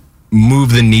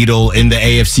move the needle in the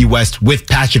AFC West with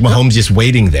Patrick Mahomes just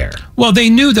waiting there? Well, they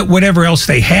knew that whatever else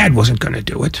they had wasn't going to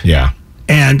do it. Yeah.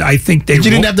 And I think they... But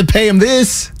you didn't have to pay him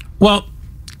this. Well,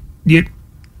 you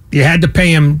had to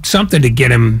pay him something to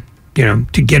get him,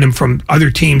 to get him from other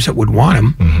teams that would want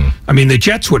him. I mean, the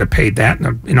Jets would have paid that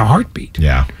in a heartbeat.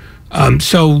 Yeah.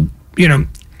 So,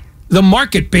 the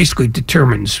market basically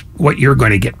determines what you're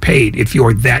going to get paid if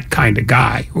you're that kind of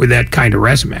guy or that kind of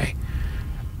resume.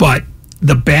 But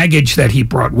the baggage that he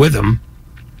brought with him,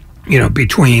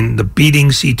 between the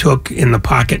beatings he took in the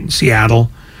pocket in Seattle,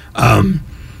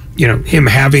 him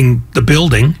having the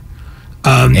building.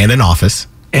 And an office.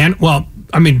 And,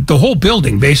 the whole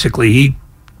building, basically, he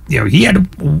had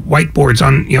whiteboards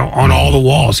on all the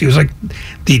walls. He was like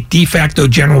the de facto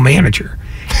general manager.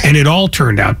 And it all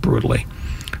turned out brutally.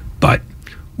 But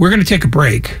we're going to take a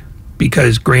break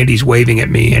because Grandy's waving at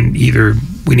me, and either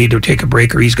we need to take a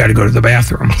break or he's got to go to the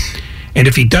bathroom. And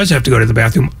if he does have to go to the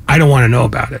bathroom, I don't want to know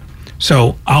about it.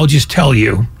 So I'll just tell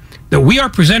you that we are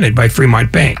presented by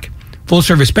Fremont Bank. Full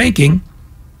service banking,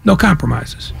 no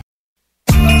compromises.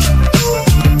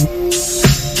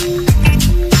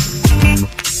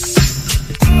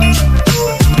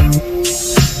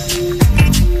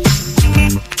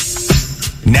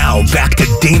 Now back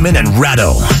to Damon and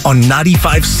Ratto on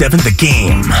 95.7 The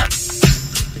Game.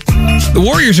 The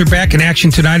Warriors are back in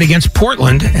action tonight against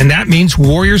Portland, and that means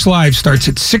Warriors Live starts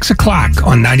at 6 o'clock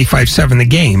on 95.7 The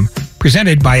Game,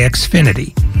 presented by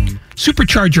Xfinity.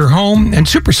 Supercharge your home and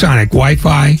supersonic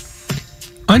Wi-Fi.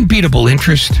 Unbeatable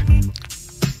interest.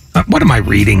 What am I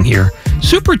reading here?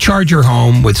 Supercharge your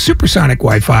home with supersonic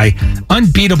Wi-Fi.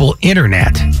 Unbeatable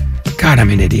internet. God, I'm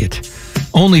an idiot.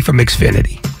 Only from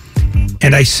Xfinity.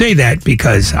 And I say that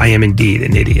because I am indeed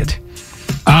an idiot.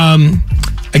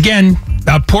 Again,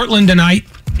 Portland tonight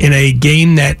in a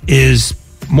game that is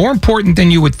more important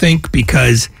than you would think,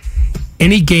 because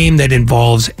any game that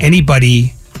involves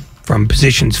anybody from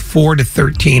positions 4 to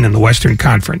 13 in the Western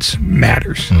Conference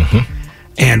matters.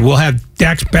 And we'll have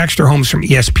Baxter Holmes from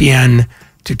ESPN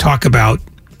to talk about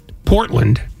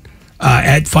Portland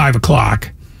at 5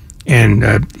 o'clock.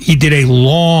 And he did a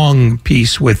long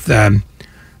piece with and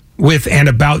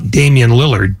about Damian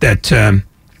Lillard that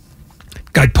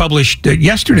got published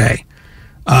yesterday,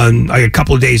 a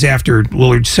couple of days after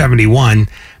Lillard's 71.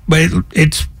 But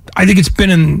I think it's been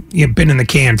in the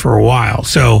can for a while.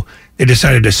 So they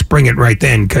decided to spring it right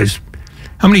then, because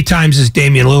how many times is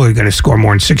Damian Lillard going to score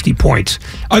more than 60 points,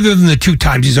 other than the 2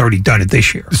 times he's already done it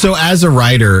this year? So as a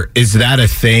writer, is that a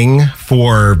thing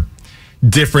for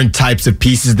different types of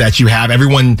pieces that you have?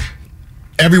 Everyone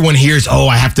everyone hears, oh,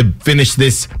 I have to finish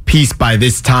this piece by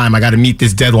this time. I got to meet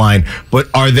this deadline. But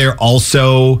are there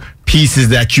also pieces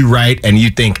that you write and you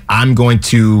think, I'm going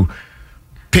to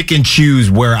pick and choose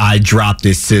where I drop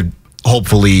this to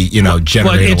hopefully,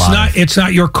 generate a lot? It's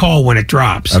not your call when it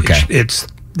drops. Okay. It's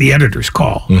the editor's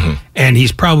call. And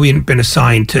he's probably been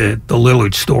assigned to the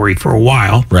Lillard story for a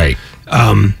while. Right.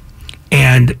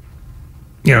 And,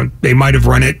 they might have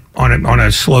run it on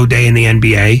a slow day in the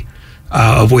NBA,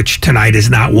 of which tonight is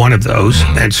not one of those.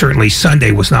 And certainly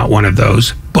Sunday was not one of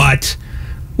those. But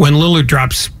when Lillard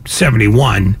drops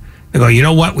 71, they go, you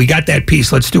know what? We got that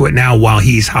piece. Let's do it now while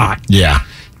he's hot. Yeah.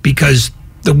 Because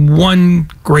the one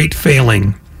great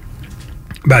failing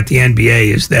about the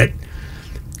NBA is that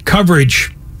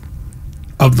coverage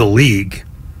of the league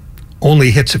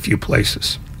only hits a few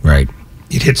places. Right.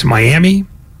 It hits Miami.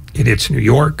 It hits New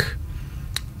York.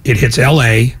 It hits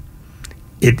LA.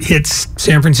 It hits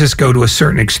San Francisco to a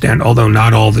certain extent, although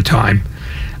not all the time.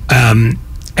 And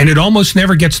it almost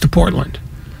never gets to Portland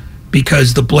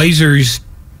because the Blazers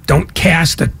don't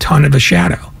cast a ton of a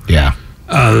shadow. Yeah.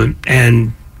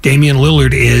 And Damian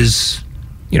Lillard is,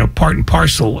 part and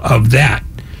parcel of that.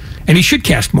 And he should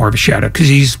cast more of a shadow because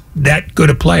he's that good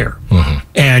a player.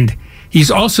 And he's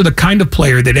also the kind of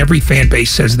player that every fan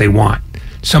base says they want.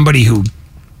 Somebody who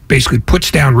basically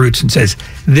puts down roots and says,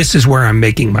 this is where I'm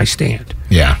making my stand.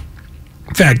 Yeah.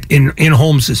 In fact, in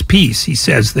Holmes's piece, he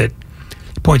says that,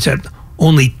 he points out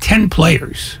only 10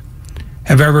 players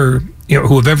have ever,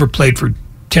 who have ever played for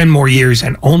 10 more years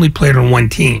and only played on one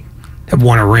team have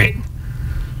won a ring.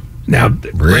 Now,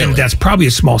 really? That's probably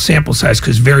a small sample size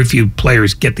because very few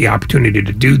players get the opportunity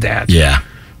to do that. Yeah.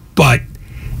 But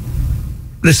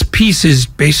this piece is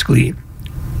basically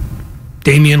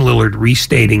Damian Lillard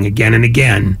restating again and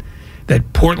again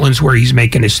that Portland's where he's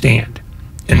making his stand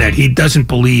and that he doesn't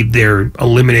believe they're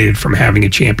eliminated from having a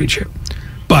championship.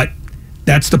 But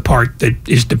that's the part that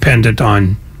is dependent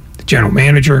on the general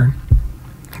manager,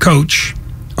 coach,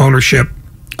 ownership,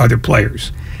 other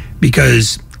players.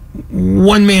 Because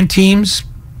one-man teams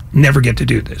never get to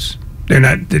do this.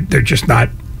 They're just not.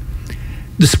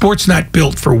 The sport's not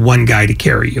built for one guy to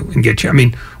carry you and get you. I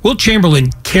mean, Wilt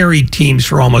Chamberlain carried teams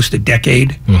for almost a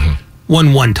decade,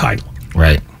 won one title.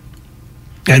 Right.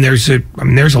 And there's a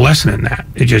lesson in that.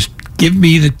 It just give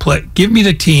me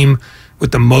the team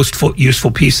with the most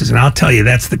useful pieces, and I'll tell you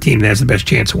that's the team that has the best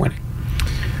chance of winning.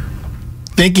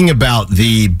 Thinking about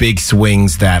the big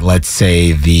swings that, let's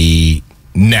say, the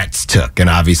Nets took, and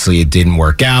obviously it didn't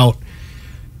work out,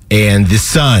 and the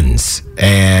Suns,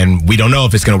 and we don't know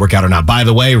if it's going to work out or not. By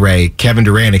the way, Ray, Kevin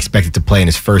Durant expected to play in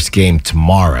his first game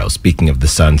tomorrow. Speaking of the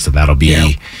Suns, so that'll be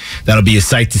a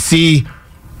sight to see.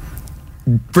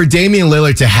 For Damian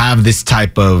Lillard to have this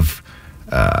type of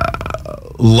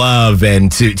love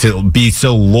and to be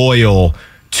so loyal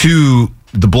to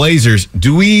the Blazers,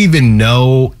 do we even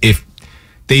know if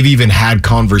they've even had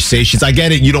conversations? I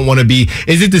get it. You don't want to be.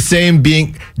 Is it the same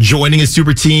joining a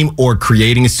super team or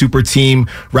creating a super team,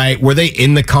 right? Were they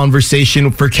in the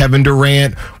conversation for Kevin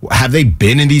Durant? Have they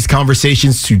been in these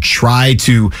conversations to try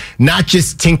to not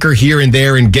just tinker here and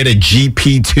there and get a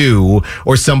GP2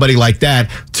 or somebody like that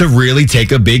to really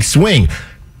take a big swing?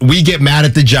 We get mad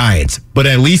at the Giants, but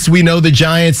at least we know the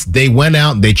Giants, they went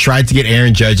out and they tried to get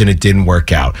Aaron Judge and it didn't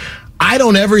work out. I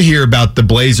don't ever hear about the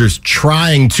Blazers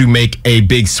trying to make a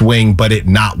big swing, but it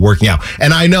not working out.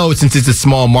 And I know since it's a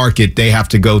small market, they have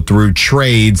to go through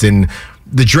trades and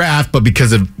the draft, but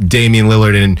because of Damian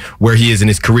Lillard and where he is in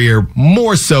his career,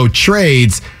 more so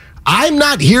trades, I'm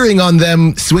not hearing on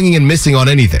them swinging and missing on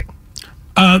anything.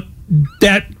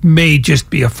 That may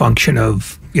just be a function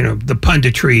of, the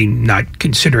punditry not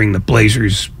considering the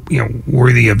Blazers,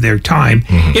 worthy of their time.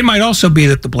 It might also be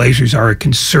that the Blazers are a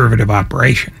conservative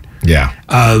operation. Yeah.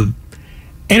 And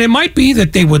it might be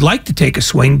that they would like to take a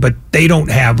swing, but they don't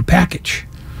have a package.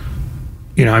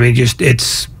 You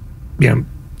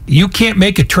can't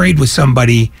make a trade with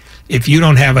somebody if you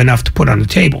don't have enough to put on the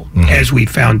table, as we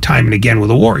found time and again with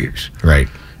the Warriors. Right.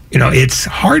 It's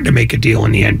hard to make a deal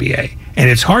in the NBA, and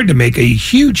it's hard to make a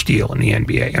huge deal in the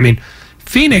NBA. I mean,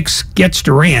 Phoenix gets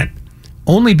Durant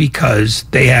only because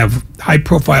they have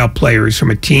high-profile players from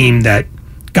a team that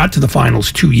got to the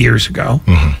finals 2 years ago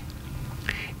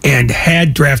and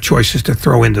had draft choices to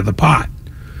throw into the pot.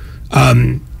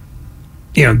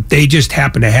 They just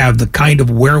happen to have the kind of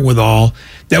wherewithal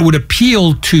that would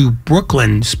appeal to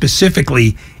Brooklyn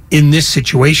specifically in this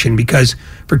situation, because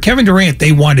for Kevin Durant,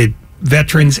 they wanted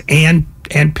veterans and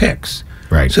picks.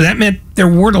 Right. So that meant there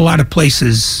weren't a lot of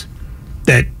places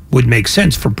that would make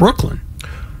sense for Brooklyn.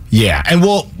 Yeah, and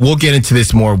we'll get into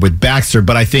this more with Baxter,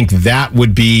 but I think that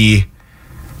would be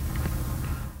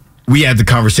we had the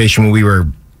conversation when we were,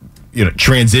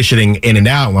 transitioning in and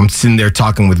out. I'm sitting there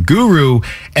talking with Guru,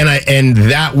 and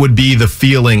that would be the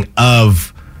feeling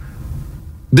of,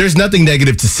 there's nothing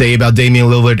negative to say about Damian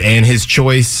Lillard and his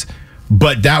choice,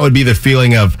 but that would be the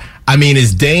feeling of,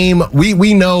 is Dame,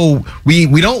 we know,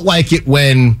 we don't like it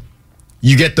when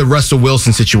you get the Russell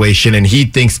Wilson situation and he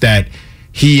thinks that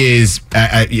he is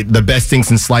the best thing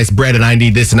since sliced bread and I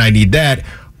need this and I need that.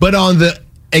 But on the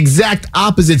exact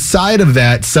opposite side of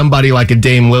that, somebody like a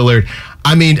Dame Lillard,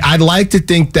 I'd like to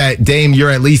think that, Dame, you're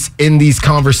at least in these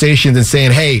conversations and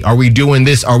saying, hey, are we doing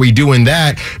this? Are we doing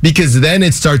that? Because then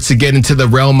it starts to get into the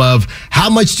realm of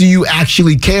how much do you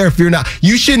actually care if you're not?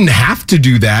 You shouldn't have to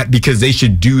do that because they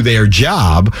should do their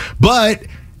job. But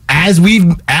as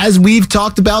we've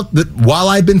talked about while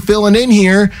I've been filling in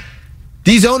here,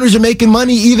 these owners are making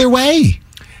money either way.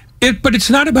 But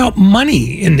it's not about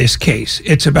money in this case.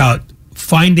 It's about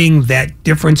finding that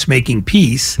difference-making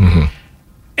piece. Mm-hmm.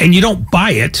 And you don't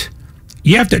buy it,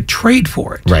 you have to trade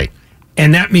for it. Right.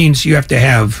 And that means you have to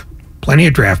have plenty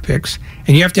of draft picks,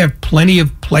 and you have to have plenty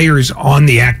of players on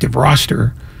the active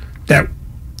roster that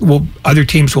other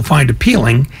teams will find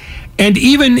appealing. And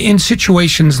even in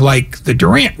situations like the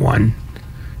Durant one,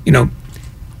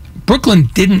 Brooklyn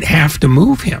didn't have to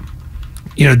move him.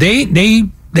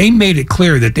 They made it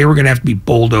clear that they were going to have to be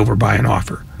bowled over by an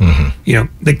offer.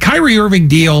 Mm-hmm. The Kyrie Irving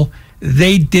deal,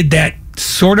 they did that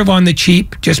sort of on the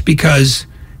cheap just because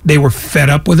they were fed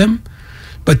up with him,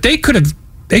 but they could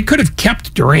have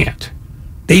kept Durant.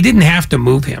 They didn't have to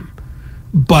move him.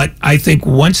 But I think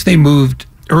once they moved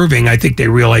Irving, I think they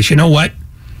realized, you know what?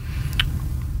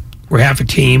 We're half a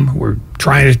team. We're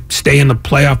trying to stay in the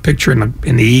playoff picture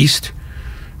in the East.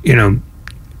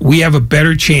 We have a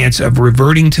better chance of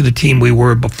reverting to the team we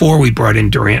were before we brought in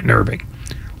Durant and Irving.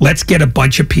 Let's get a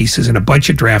bunch of pieces and a bunch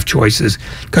of draft choices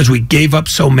because we gave up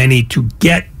so many to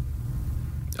get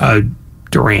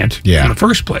Durant in the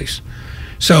first place.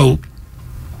 So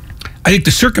I think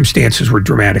the circumstances were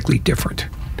dramatically different.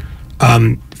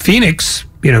 Phoenix,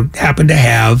 happened to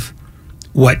have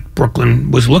what Brooklyn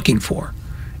was looking for.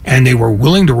 And they were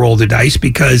willing to roll the dice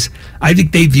because I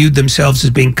think they viewed themselves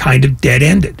as being kind of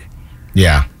dead-ended.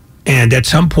 Yeah. And at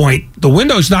some point, the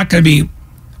window's not going to be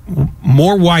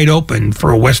more wide open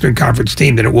for a Western Conference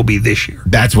team than it will be this year.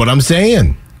 That's what I'm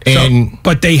saying.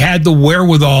 But they had the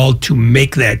wherewithal to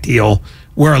make that deal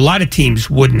where a lot of teams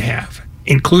wouldn't have,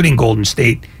 including Golden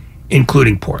State,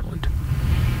 including Portland.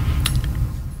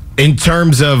 In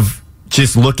terms of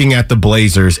just looking at the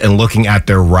Blazers and looking at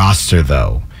their roster,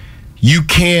 though, you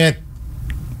can't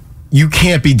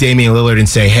be Damian Lillard and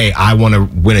say, hey, I want to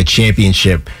win a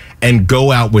championship and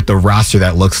go out with the roster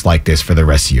that looks like this for the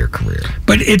rest of your career.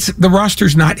 But the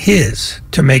roster's not his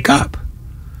to make up.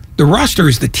 The roster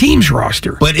is the team's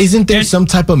roster. But isn't there some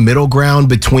type of middle ground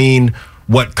between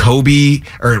what Kobe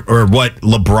or what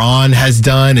LeBron has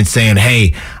done and saying,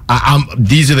 hey,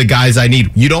 these are the guys I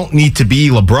need. You don't need to be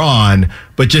LeBron,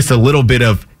 but just a little bit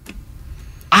of,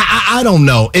 I don't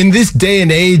know. In this day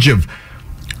and age of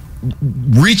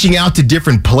reaching out to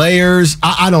different players,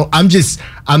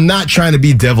 I'm not trying to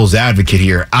be devil's advocate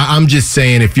here. I'm just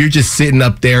saying, if you're just sitting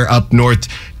up there up north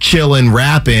chilling,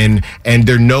 rapping, and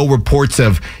there are no reports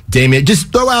of Damian,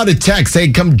 just throw out a text,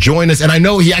 hey, come join us. And I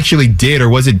know he actually did, or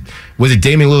was it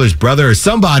Damian Lillard's brother or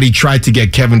somebody tried to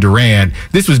get Kevin Durant?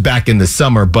 This was back in the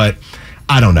summer, but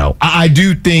I don't know. I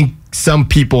do think some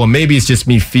people, and maybe it's just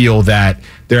me, feel that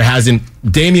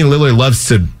Damian Lillard loves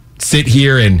to sit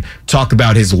here and talk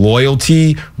about his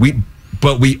loyalty,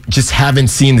 but we just haven't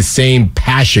seen the same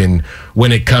passion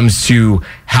when it comes to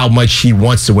how much he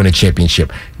wants to win a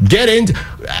championship. Damian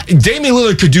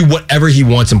Lillard could do whatever he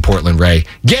wants in Portland, Ray.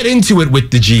 Get into it with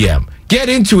the GM. Get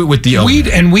into it with the owner.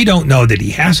 And we don't know that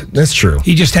he hasn't. That's true.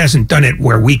 He just hasn't done it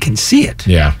where we can see it.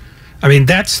 Yeah.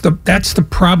 That's the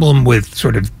problem with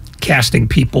sort of casting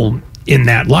people in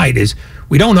that light is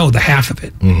we don't know the half of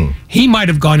it. Mm-hmm. He might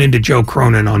have gone into Joe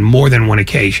Cronin on more than one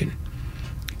occasion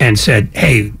and said,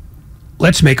 hey,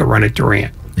 let's make a run at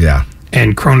Durant. Yeah.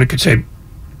 And Cronin could say,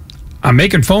 I'm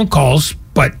making phone calls,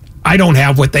 but I don't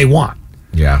have what they want.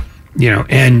 Yeah.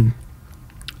 And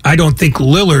I don't think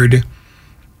Lillard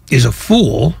is a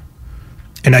fool,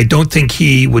 and I don't think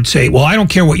he would say, well, I don't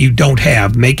care what you don't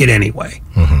have, make it anyway.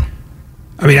 Mm-hmm.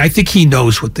 I think he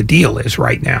knows what the deal is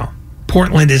right now.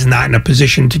 Portland is not in a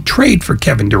position to trade for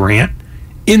Kevin Durant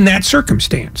in that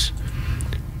circumstance.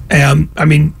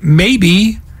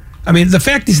 Maybe. The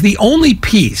fact is the only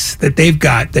piece that they've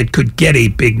got that could get a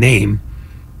big name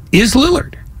is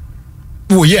Lillard.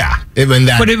 Well, yeah.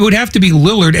 But it would have to be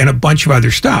Lillard and a bunch of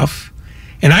other stuff.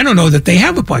 And I don't know that they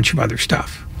have a bunch of other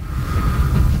stuff.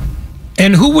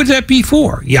 And who would that be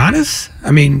for? Giannis?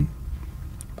 I mean,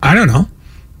 I don't know.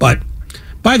 But,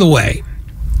 by the way,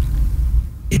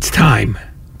 it's time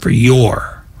for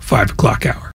your 5 o'clock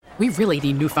hour. We really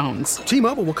need new phones.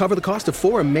 T-Mobile will cover the cost of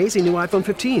 4 amazing new iPhone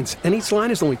 15s, and each line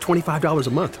is only $25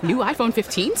 a month. New iPhone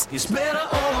 15s? It's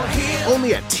better over here.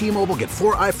 Only at T-Mobile, get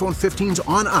 4 iPhone 15s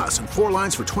on us and 4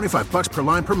 lines for $25 per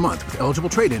line per month with eligible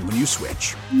trade-in when you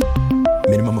switch.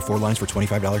 Minimum of 4 lines for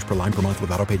 $25 per line per month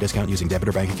with auto-pay discount using debit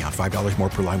or bank account. $5 more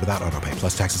per line without auto-pay,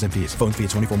 plus taxes and fees. Phone fee at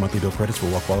 24 monthly bill credits for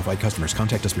well-qualified customers.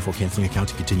 Contact us before canceling account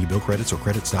to continue bill credits or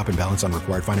credit stop and balance on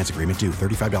required finance agreement due.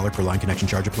 $35 per line connection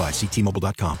charge applies. See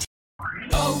T-Mobile.com.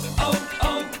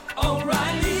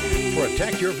 O'Reilly.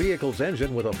 Protect your vehicle's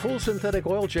engine with a full synthetic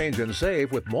oil change and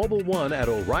save with Mobil 1 at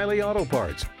O'Reilly Auto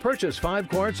Parts. Purchase 5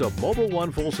 quarts of Mobil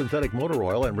 1 full synthetic motor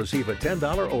oil and receive a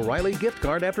 $10 O'Reilly gift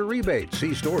card after rebate.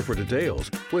 See store for details.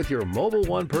 With your Mobil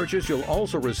 1 purchase, you'll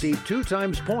also receive 2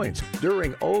 times points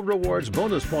during O Rewards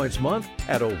Bonus Points Month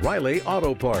at O'Reilly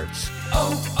Auto Parts.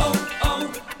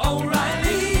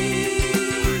 O'Reilly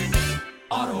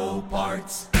Auto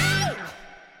Parts.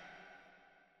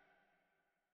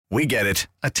 We get it.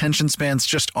 Attention spans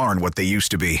just aren't what they used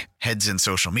to be. Heads in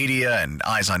social media and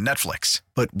eyes on Netflix.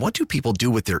 But what do people do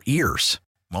with their ears?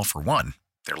 Well, for one,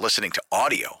 they're listening to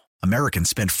audio. Americans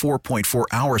spend 4.4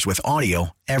 hours with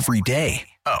audio every day.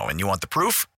 Oh, and you want the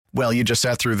proof? Well, you just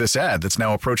sat through this ad that's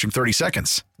now approaching 30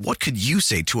 seconds. What could you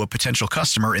say to a potential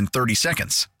customer in 30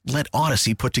 seconds? Let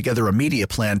Odyssey put together a media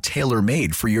plan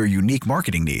tailor-made for your unique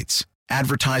marketing needs.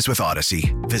 Advertise with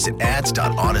Odyssey. Visit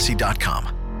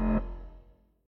ads.odyssey.com.